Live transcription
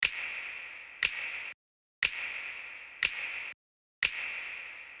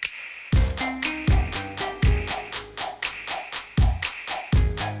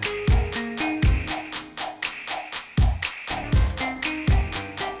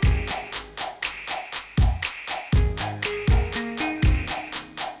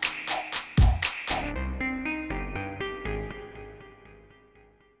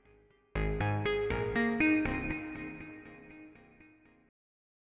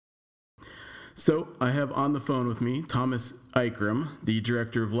So I have on the phone with me Thomas Eikrem, the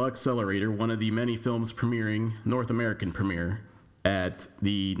director of Accelerator, one of the many films premiering, North American premiere, at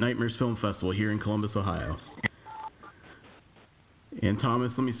the Nightmares Film Festival here in Columbus, Ohio. And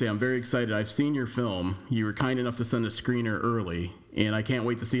Thomas, let me say, I'm very excited. I've seen your film. You were kind enough to send a screener early, and I can't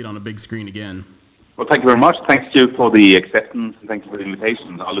wait to see it on a big screen again. Well, thank you very much. Thank you for the acceptance and thank you for the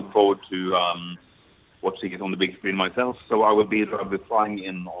invitation. I look forward to watching it on the big screen myself. So I'll be flying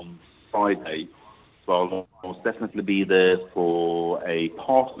in on Friday. So I'll most definitely be there for a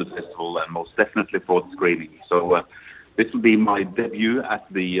part of the festival and most definitely for the screening. So this will be my debut at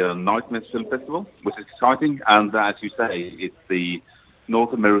the Nightmares Film Festival, which is exciting. And as you say, it's the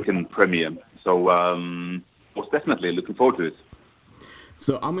North American premiere. So most definitely looking forward to it.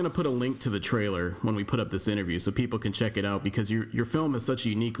 So I'm going to put a link to the trailer when we put up this interview so people can check it out because your film has such a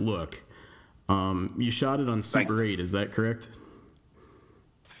unique look. You shot it on Super 8, is that correct?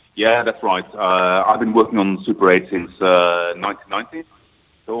 Yeah, that's right. I've been working on Super 8 since 1990.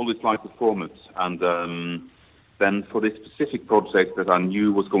 So always liked the format. And then for this specific project that I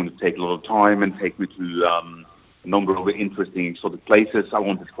knew was going to take a lot of time and take me to a number of interesting exotic places, I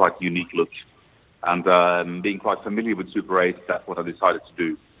wanted quite a unique look. And being quite familiar with Super 8, that's what I decided to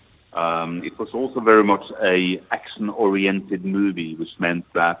do. It was also very much a action-oriented movie, which meant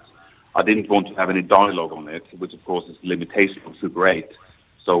that I didn't want to have any dialogue on it, which of course is the limitation of Super 8.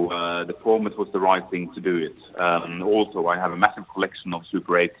 So the format was the right thing to do it. Also, I have a massive collection of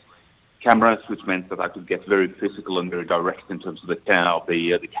Super 8 cameras, which meant that I could get very physical and very direct in terms of the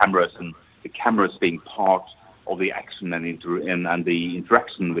cameras, and the cameras being part of the action and the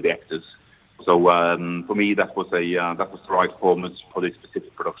interaction with the actors. So for me, that was the right format for this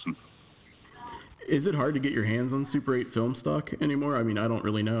specific production. Is it hard to get your hands on Super 8 film stock anymore? I mean, I don't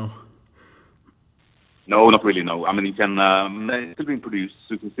really know. No, not really, no. I mean, you can, it's still being produced,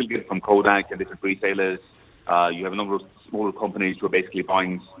 so you can still get it from Kodak and different retailers. You have a number of smaller companies who are basically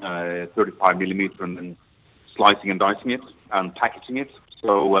buying 35 millimeter and then slicing and dicing it and packaging it.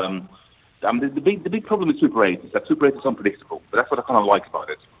 So the big problem with Super 8 is that Super 8 is unpredictable, but that's what I kind of like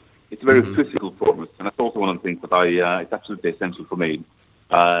about it. It's a very physical format, and that's also one of the things that it's absolutely essential for me.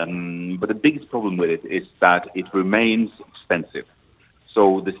 But the biggest problem with it is that it remains expensive.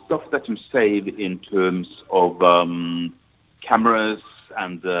 So the stuff that you save in terms of cameras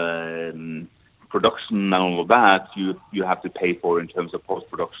and production and all of that, you have to pay for in terms of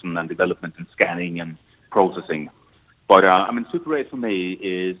post-production and development and scanning and processing. But I mean, Super 8 for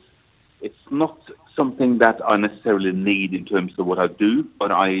me it's not something that I necessarily need in terms of what I do,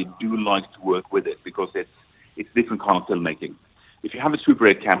 but I do like to work with it because it's different kind of filmmaking. If you have a Super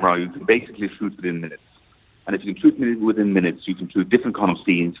 8 camera, you can basically shoot within minutes. And if you can shoot within minutes, you can shoot different kind of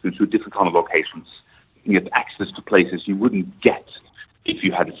scenes, you can shoot different kind of locations. You can get access to places you wouldn't get if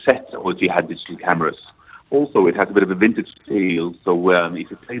you had a set or if you had digital cameras. Also, it has a bit of a vintage feel, so if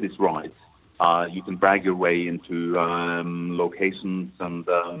you play this right, you can brag your way into locations and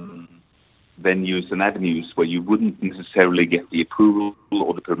venues and avenues where you wouldn't necessarily get the approval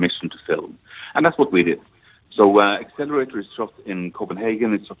or the permission to film. And that's what we did. So Accelerator is shot in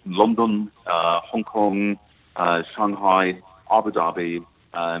Copenhagen, it's shot in London, Hong Kong, Shanghai, Abu Dhabi,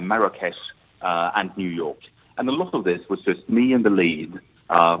 Marrakesh, and New York. And a lot of this was just me and the lead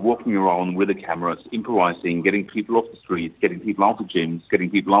walking around with the cameras, improvising, getting people off the streets, getting people out of gyms, getting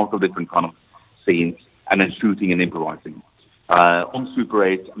people out of different kind of scenes, and then shooting and improvising. On Super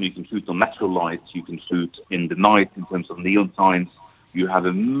 8, you can shoot on natural lights, you can shoot in the night in terms of neon signs. You have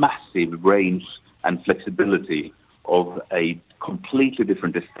a massive range and flexibility of a completely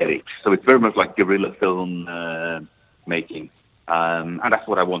different aesthetic. So it's very much like guerrilla film making. And that's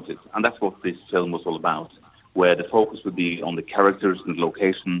what I wanted. And that's what this film was all about, where the focus would be on the characters and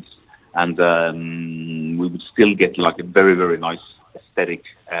locations, and we would still get like a very, very nice aesthetic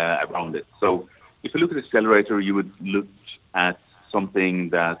around it. So if you look at Accelerator, you would look at something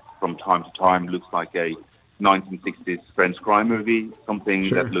that from time to time looks like a 1960s French crime movie, something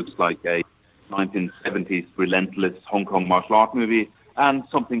that looks like a 1970s relentless Hong Kong martial art movie, and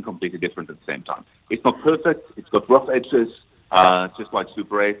something completely different at the same time. It's not perfect, it's got rough edges, just like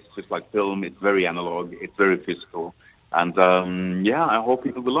Super 8, just like film. It's very analog, it's very physical, and I hope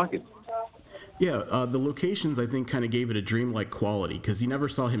people will like it. Yeah, the locations, I think, kind of gave it a dreamlike quality, because you never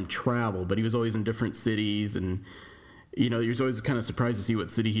saw him travel, but he was always in different cities, and you know, you're always kind of surprised to see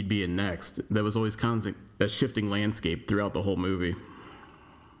what city he'd be in next. There was always constant a shifting landscape throughout the whole movie.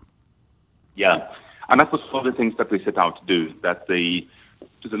 Yeah, and that was one of the things that we set out to do, that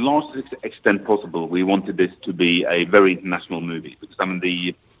to the largest extent possible, we wanted this to be a very international movie, because I mean,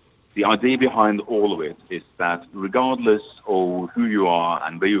 the idea behind all of it is that regardless of who you are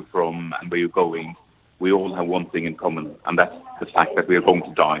and where you're from and where you're going, we all have one thing in common, and that's the fact that we are going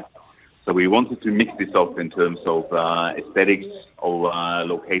to die. So we wanted to mix this up in terms of aesthetics, of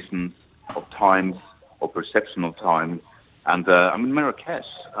locations, of times, of perception of time. And Marrakesh,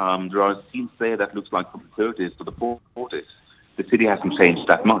 there are scenes there that looks like from the 30s to the 40s. The city hasn't changed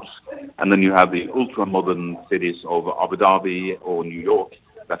that much. And then you have the ultra-modern cities of Abu Dhabi or New York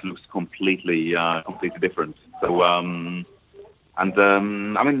that looks completely different. So, I'm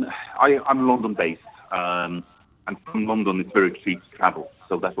London-based, and from London it's very cheap to travel.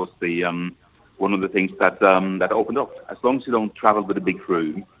 So that was the one of the things that opened up. As long as you don't travel with a big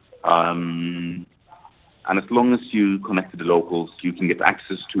crew, and as long as you connect to the locals, you can get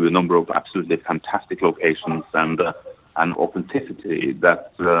access to a number of absolutely fantastic locations and authenticity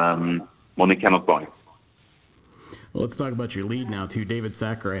that money cannot buy. Well, let's talk about your lead now, too, David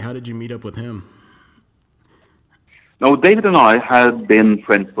Sakurai. How did you meet up with him? No, David and I had been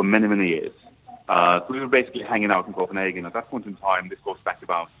friends for many, many years. So we were basically hanging out in Copenhagen. At that point in time, this goes back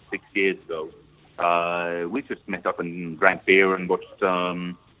about 6 years ago, we just met up and drank beer and watched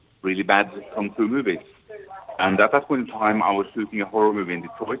really bad kung fu movies. And at that point in time, I was shooting a horror movie in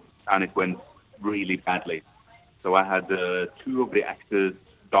Detroit, and it went really badly. So I had two of the actors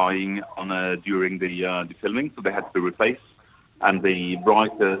dying during the filming, so they had to be replaced. And the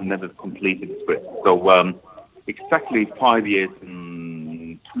writer never completed the script. So exactly 5 years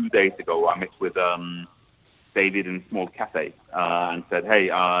and 2 days ago, I met with David in a small cafe and said, "Hey,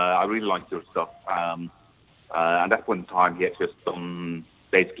 I really like your stuff." And at that point in time, he had just done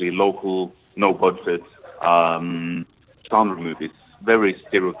basically local, no budget genre movies, very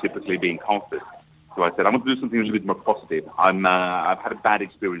stereotypically being casted. So I said, "I'm going to do something a little bit more positive. I've had a bad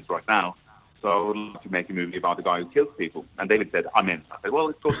experience right now, so I would love to make a movie about a guy who kills people." And David said, "I'm in." I said, "Well,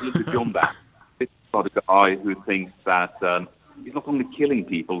 it goes a little bit beyond that. It's about a guy who thinks that he's not only killing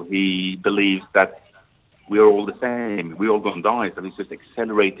people, he believes that we are all the same. We're all going to die, so he's just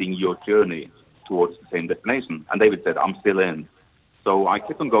accelerating your journey towards the same destination." And David said, "I'm still in." So I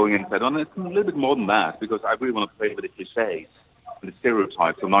kept on going and said, "Oh, it's a little bit more than that, because I really want to play with the cliches and the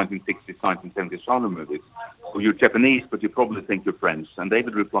stereotypes of 1960s, 1970s genre movies. So you're Japanese, but you probably think you're French." And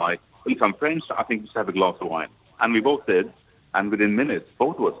David replied, "Well, if I'm French, I think we should have a glass of wine." And we both did. And within minutes,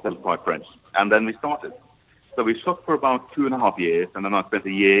 both of us felt quite French. And then we started. So we shot for about 2.5 years, and then I spent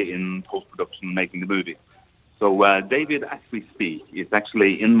a year in post-production making the movie. So David, as we speak, is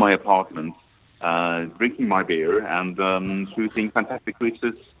actually in my apartment, drinking my beer and shooting fantastic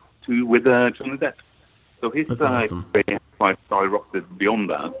creatures with Johnny Depp. So his awesome. quite skyrocketed beyond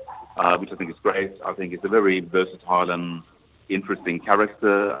that, which I think is great. I think he's a very versatile and interesting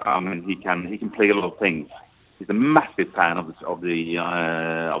character. He can play a lot of things. He's a massive fan of the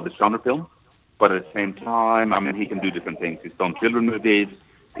genre film, but at the same time, he can do different things. He's done children movies.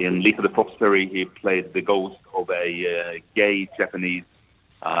 In Lisa the Fox Fairy, he played the ghost of a gay Japanese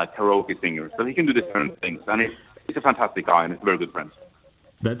karaoke singer. So he can do different things, and he's a fantastic guy, and he's a very good friend.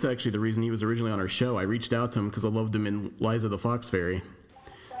 That's actually the reason he was originally on our show. I reached out to him because I loved him in Liza the Fox Fairy.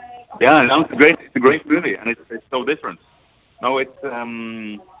 Yeah, no, it's a great movie, and it's so different. No, it's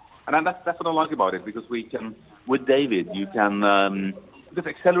and that's what I like about it, because we can, with David, you can because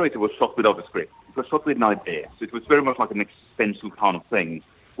Accelerator was shot without a script. It was shot with an idea, so it was very much like an existential kind of thing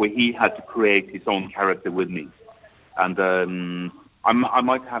where he had to create his own character with me, and I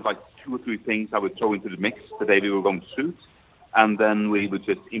might have like 2 or 3 things I would throw into the mix the day we were going to shoot, and then we would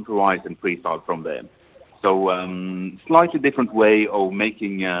just improvise and freestyle from there. So slightly different way of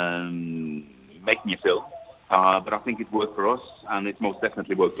making a film, but I think it worked for us, and it most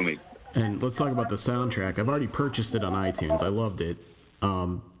definitely worked for me. And let's talk about the soundtrack. I've already purchased it on iTunes. I loved it.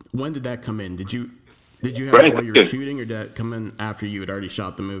 When did that come in? Did you have it while you were shooting, or did that come in after you had already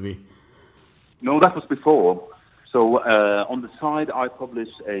shot the movie? No, that was before. So on the side, I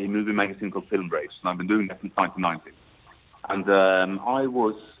published a movie magazine called Film Breaks, and I've been doing that since 1990. And I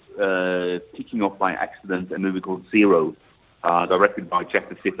was picking up by accident a movie called Zero, directed by Jack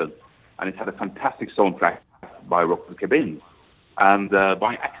the Sipper, and it had a fantastic soundtrack by Rockford Cabin. And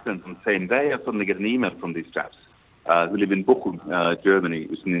by accident on the same day, I suddenly get an email from these chaps who live in Bochum, Germany,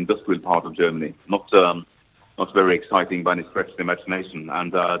 which is an industrial part of Germany, not very exciting by any stretch of the imagination.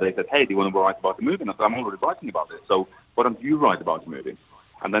 And they said, "Hey, do you want to write about the movie?" And I said, "I'm already writing about it. So why don't you write about the movie?"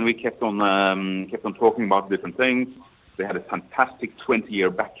 And then we kept on talking about different things. They had a fantastic 20-year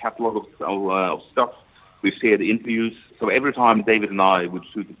back catalogue of stuff. We shared interviews. So every time David and I would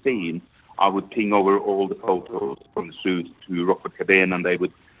shoot a scene, I would ping over all the photos from the shoot to Rockford Cabin, and they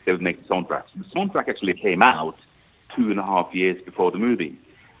would make the soundtrack. So the soundtrack actually came out 2.5 years before the movie.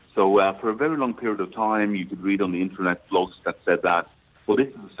 So for a very long period of time, you could read on the internet blogs that said that, well, this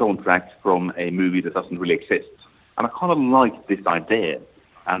is a soundtrack from a movie that doesn't really exist. And I kind of liked this idea.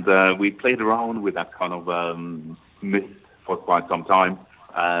 And we played around with that kind of myth for quite some time.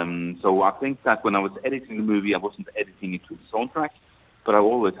 So I think that when I was editing the movie, I wasn't editing it to the soundtrack, but I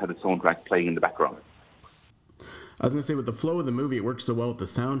always had the soundtrack playing in the background. I was going to say, with the flow of the movie, it works so well with the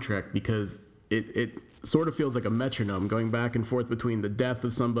soundtrack because it sort of feels like a metronome going back and forth between the death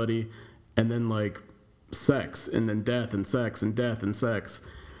of somebody and then like sex and then death and sex and death and sex.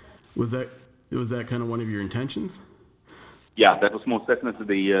 Was that kind of one of your intentions? Yeah, that was most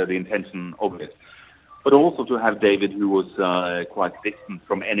definitely the intention of it. But also to have David, who was quite distant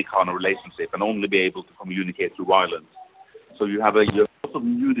from any kind of relationship and only be able to communicate through violence. So you have a lot of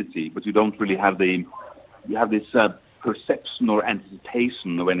nudity, but you don't really have you have this perception or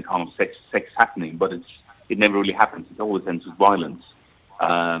anticipation of any kind of sex happening, but it never really happens. It always ends with violence.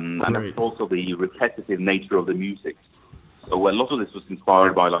 And that's also the repetitive nature of the music. So a lot of this was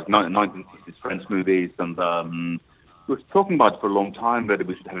inspired by like 1960s French movies, and we were talking about it for a long time whether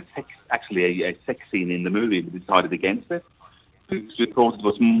we should have a sex scene in the movie. We decided against it. We thought it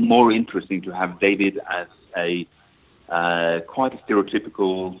was more interesting to have David as a quite a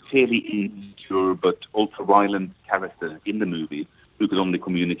stereotypical, fairly insecure but ultra-violent character in the movie who could only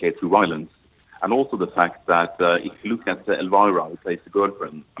communicate through violence. And also the fact that if you look at Elvira, who plays the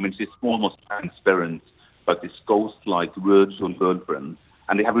girlfriend, I mean, she's almost transparent, but this ghost-like virtual girlfriend,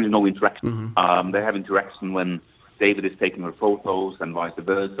 and they have really no interaction. Mm-hmm. They have interaction when David is taking her photos and vice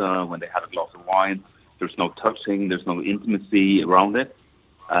versa, when they have a glass of wine. There's no touching, there's no intimacy around it.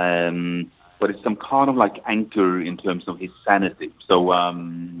 But it's some kind of like anchor in terms of his sanity. So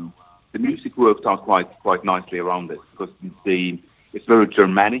the music worked out quite nicely around it because it's very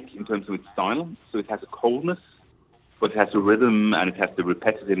Germanic in terms of its style. So it has a coldness, but it has a rhythm and it has the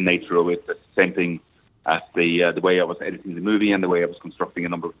repetitive nature of it. That's the same thing as the way I was editing the movie and the way I was constructing a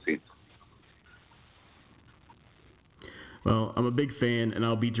number of scenes. Well, I'm a big fan, and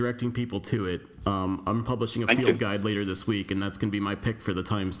I'll be directing people to it. I'm publishing a field guide later this week, and that's going to be my pick for the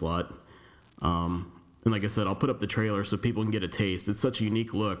time slot. And like I said, I'll put up the trailer so people can get a taste. It's such a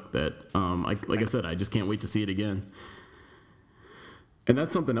unique look that, like I said, I just can't wait to see it again. And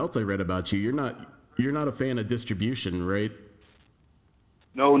that's something else I read about you. You're not a fan of distribution, right?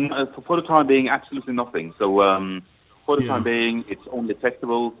 No, for the time being, absolutely nothing. So for the time being, it's only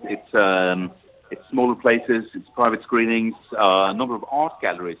festivals. It's smaller places. It's private screenings. A number of art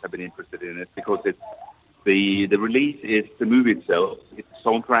galleries have been interested in it because the release is the movie itself. It's a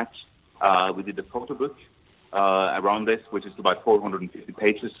soundtrack. We did a photo book around this, which is about 450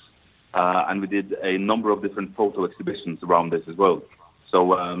 pages, and we did a number of different photo exhibitions around this as well.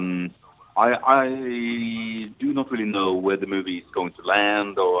 So I do not really know where the movie is going to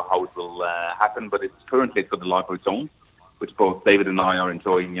land or how it will happen, but it's currently got a life of its own, which both David and I are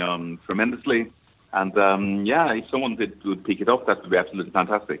enjoying tremendously. And if someone would pick it up, that would be absolutely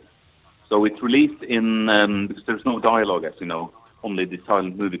fantastic. So it's released in because there's no dialogue, as you know. Only the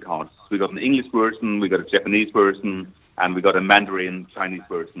silent movie cards. We got an English version, we got a Japanese version, and we got a Mandarin Chinese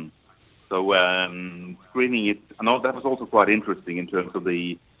version. So screening it, and that was also quite interesting in terms of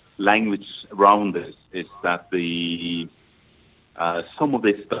the language around this, is that some of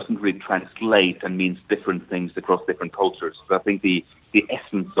this doesn't really translate and means different things across different cultures. But I think the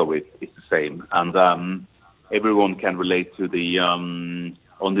essence of it is the same, and everyone can relate to the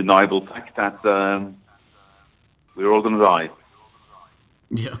undeniable fact that we're all going to die.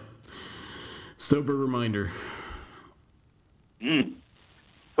 Yeah. Sober reminder.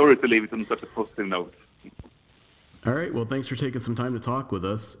 Sorry to leave it on such a positive note. All right. Well, thanks for taking some time to talk with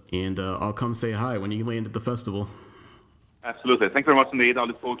us, and I'll come say hi when you land at the festival. Absolutely. Thank you very much indeed. I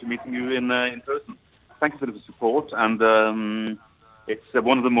look forward to meeting you in person. Thank you for the support, and it's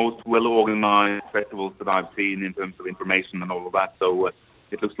one of the most well-organized festivals that I've seen in terms of information and all of that. So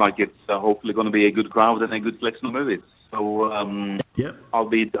it looks like it's hopefully going to be a good crowd and a good selection of movies. So I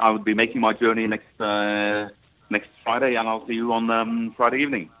will be making my journey next Friday, and I'll see you on Friday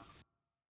evening.